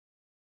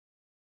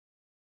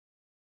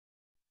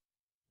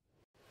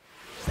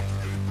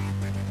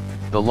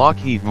The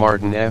Lockheed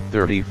Martin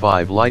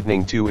F-35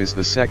 Lightning II is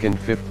the second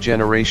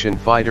fifth-generation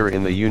fighter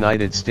in the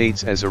United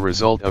States as a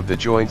result of the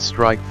Joint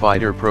Strike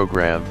Fighter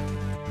program.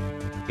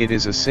 It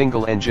is a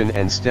single-engine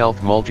and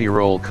stealth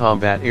multi-role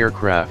combat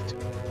aircraft.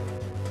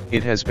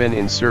 It has been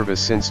in service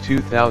since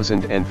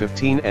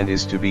 2015 and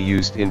is to be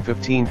used in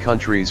 15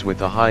 countries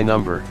with a high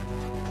number.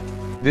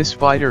 This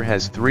fighter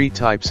has three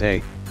types: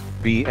 A,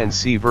 B and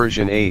C.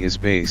 Version A is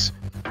base,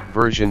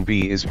 version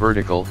B is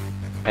vertical,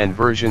 and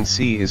version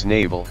C is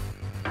naval.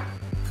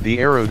 The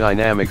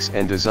aerodynamics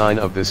and design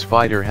of this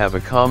fighter have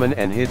a common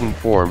and hidden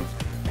form.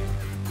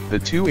 The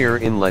two air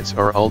inlets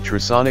are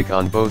ultrasonic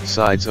on both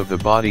sides of the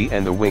body,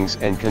 and the wings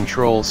and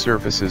control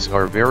surfaces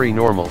are very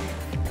normal.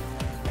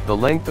 The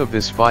length of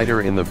this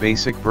fighter in the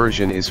basic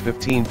version is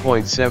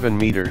 15.7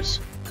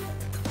 meters.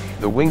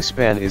 The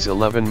wingspan is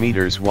 11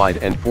 meters wide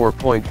and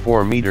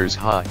 4.4 meters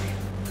high.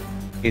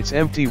 Its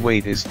empty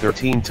weight is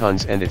 13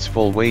 tons and its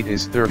full weight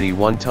is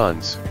 31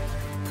 tons.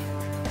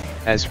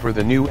 As for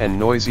the new and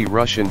noisy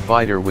Russian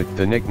fighter with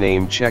the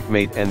nickname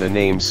Checkmate and the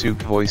name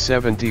Sukhoi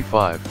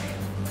 75.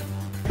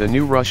 The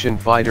new Russian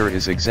fighter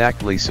is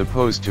exactly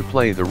supposed to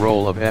play the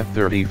role of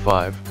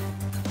F-35.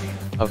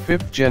 A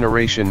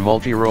fifth-generation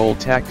multi-role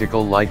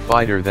tactical light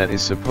fighter that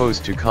is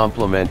supposed to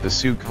complement the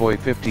Sukhoi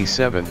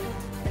 57.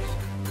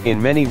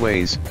 In many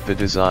ways, the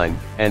design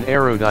and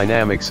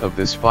aerodynamics of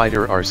this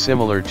fighter are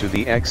similar to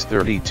the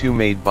X-32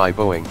 made by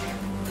Boeing.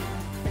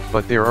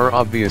 But there are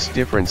obvious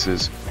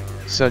differences,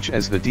 such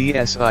as the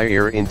DSI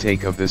air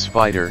intake of this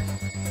fighter,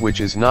 which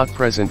is not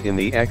present in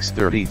the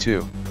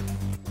X-32.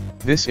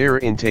 This air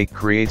intake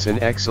creates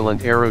an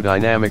excellent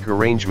aerodynamic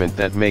arrangement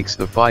that makes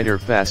the fighter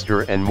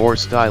faster and more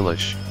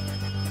stylish.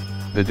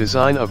 The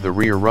design of the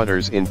rear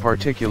rudders in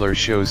particular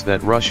shows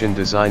that Russian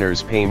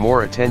designers pay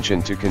more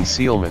attention to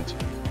concealment.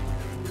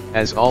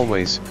 As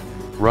always,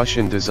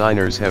 Russian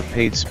designers have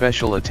paid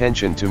special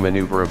attention to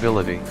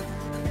maneuverability.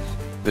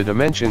 The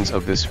dimensions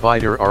of this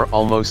fighter are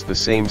almost the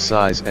same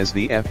size as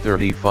the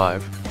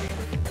F-35.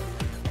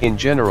 In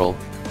general,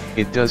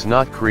 it does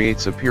not create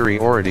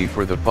superiority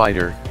for the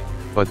fighter,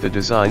 but the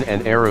design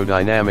and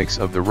aerodynamics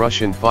of the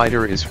Russian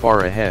fighter is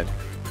far ahead.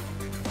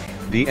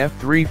 The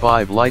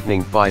F-35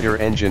 Lightning fighter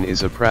engine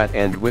is a Pratt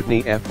 &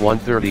 Whitney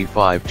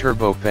F135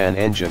 turbofan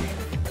engine.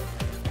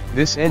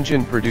 This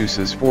engine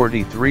produces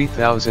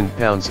 43,000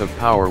 pounds of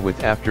power with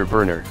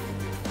afterburner.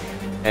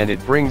 And it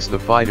brings the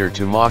fighter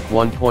to Mach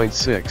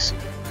 1.6,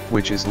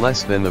 which is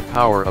less than the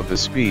power of the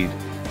speed,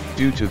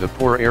 due to the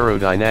poor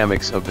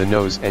aerodynamics of the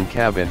nose and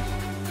cabin.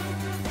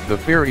 The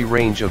ferry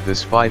range of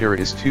this fighter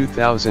is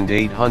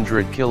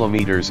 2,800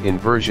 kilometers in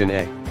version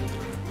A.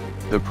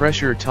 The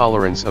pressure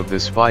tolerance of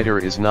this fighter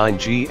is 9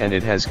 G and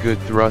it has good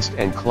thrust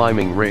and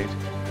climbing rate.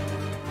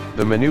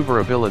 The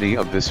maneuverability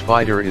of this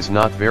fighter is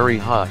not very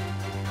high.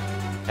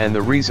 And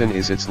the reason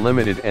is its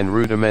limited and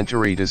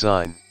rudimentary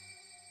design.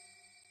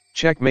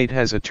 Checkmate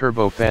has a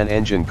turbofan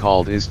engine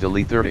called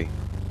ISDALI-30.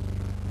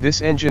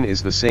 This engine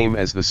is the same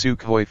as the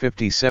Sukhoi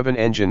 57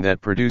 engine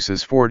that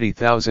produces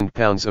 40,000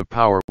 pounds of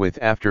power with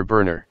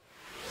afterburner.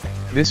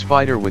 This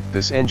fighter with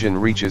this engine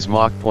reaches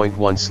Mach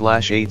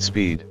 0.1/8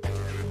 speed.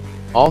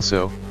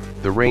 Also,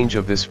 the range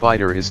of this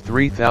fighter is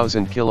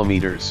 3,000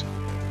 kilometers.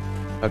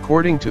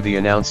 According to the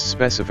announced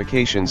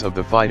specifications of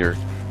the fighter,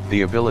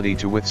 the ability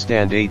to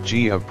withstand 8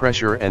 G of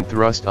pressure and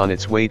thrust on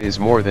its weight is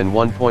more than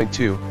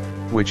 1.2,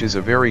 which is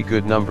a very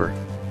good number.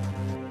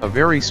 A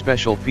very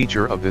special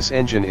feature of this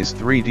engine is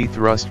 3D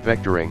thrust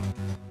vectoring,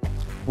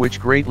 which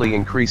greatly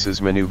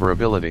increases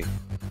maneuverability.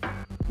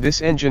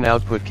 This engine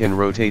output can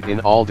rotate in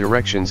all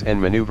directions and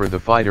maneuver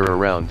the fighter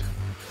around.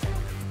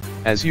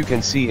 As you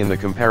can see in the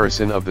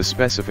comparison of the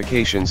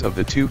specifications of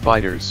the two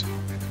fighters,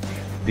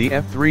 the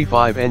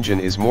F-35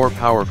 engine is more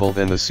powerful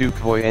than the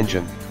Sukhoi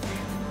engine.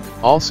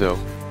 Also,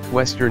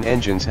 Western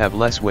engines have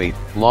less weight,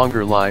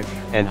 longer life,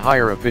 and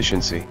higher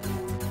efficiency.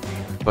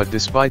 But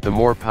despite the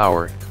more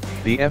power,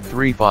 the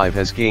F-35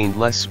 has gained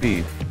less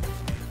speed.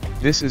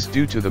 This is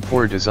due to the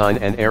poor design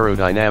and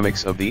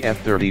aerodynamics of the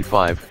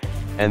F-35,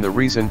 and the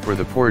reason for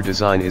the poor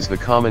design is the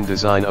common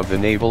design of the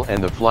navel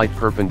and the flight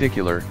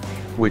perpendicular,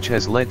 which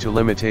has led to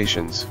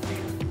limitations.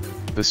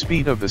 The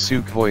speed of the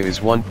Sukhoi is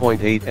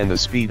 1.8 and the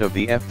speed of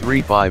the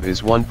F-35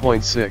 is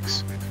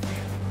 1.6.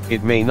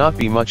 It may not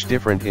be much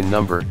different in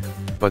number,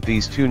 but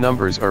these two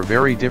numbers are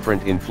very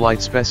different in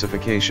flight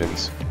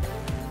specifications.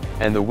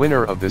 And the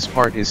winner of this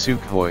part is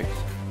Sukhoi.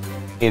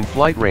 In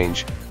flight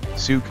range,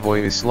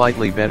 Sukhoi is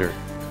slightly better.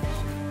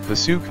 The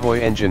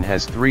Sukhoi engine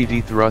has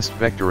 3D thrust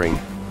vectoring,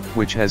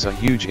 which has a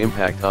huge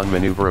impact on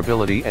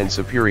maneuverability and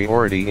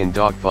superiority in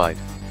dogfight.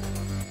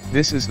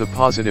 This is the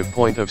positive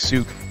point of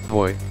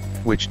Sukhoi,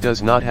 which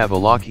does not have a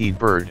Lockheed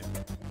bird.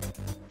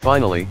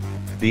 Finally,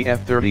 the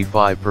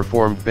F-35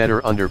 performed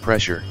better under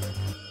pressure.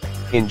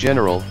 In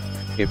general,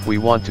 if we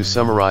want to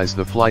summarize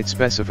the flight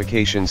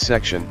specifications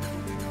section,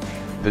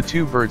 the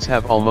two birds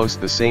have almost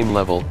the same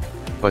level,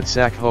 but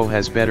Sukhoi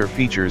has better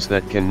features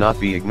that cannot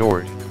be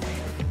ignored.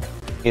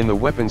 In the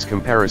weapons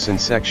comparison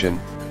section,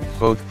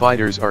 Both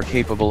fighters are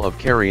capable of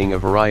carrying a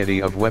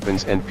variety of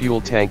weapons and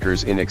fuel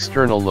tankers in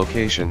external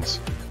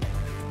locations.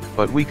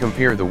 But we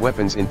compare the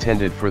weapons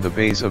intended for the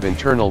base of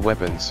internal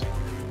weapons.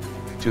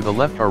 To the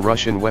left are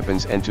Russian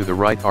weapons and to the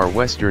right are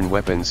Western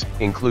weapons,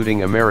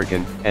 including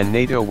American and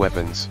NATO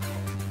weapons.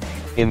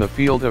 In the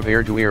field of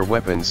air-to-air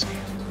weapons,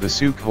 the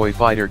Sukhoi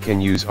fighter can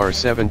use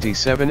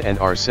R-77 and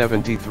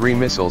R-73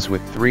 missiles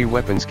with 3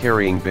 weapons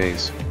carrying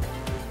bays.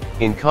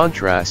 In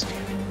contrast,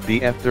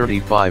 the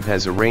F-35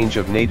 has a range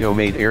of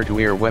NATO-made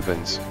air-to-air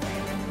weapons.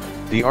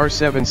 The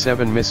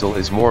R-77 missile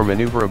is more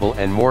maneuverable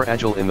and more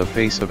agile in the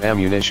face of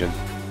ammunition.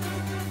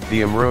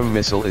 The AMRAAM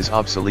missile is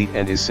obsolete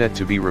and is set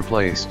to be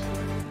replaced.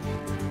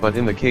 But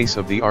in the case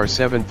of the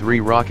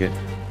R-73 rocket,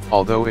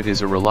 although it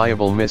is a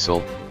reliable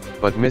missile,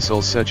 but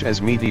missiles such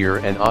as Meteor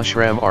and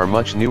Ashram are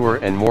much newer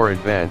and more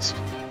advanced.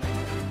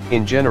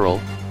 In general,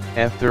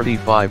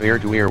 F-35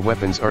 air-to-air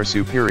weapons are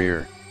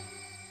superior.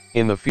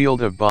 In the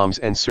field of bombs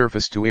and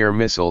surface-to-air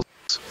missiles,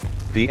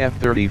 the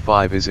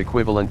F-35 is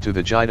equivalent to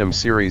the JIDAM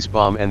series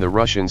bomb and the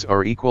Russians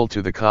are equal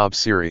to the Cobb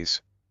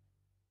series.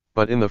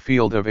 But in the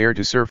field of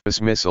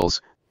air-to-surface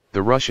missiles,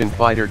 the Russian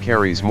fighter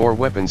carries more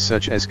weapons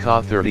such as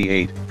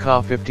Ka-38,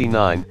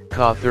 Ka-59,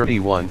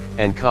 Ka-31,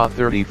 and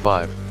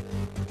Ka-35.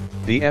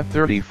 The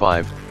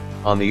F-35,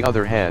 on the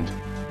other hand,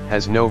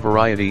 has no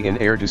variety in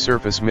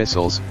air-to-surface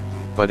missiles,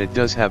 but it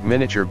does have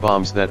miniature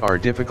bombs that are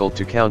difficult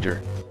to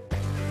counter.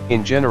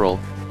 In general,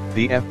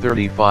 the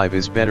F-35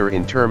 is better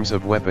in terms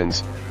of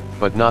weapons,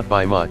 but not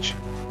by much.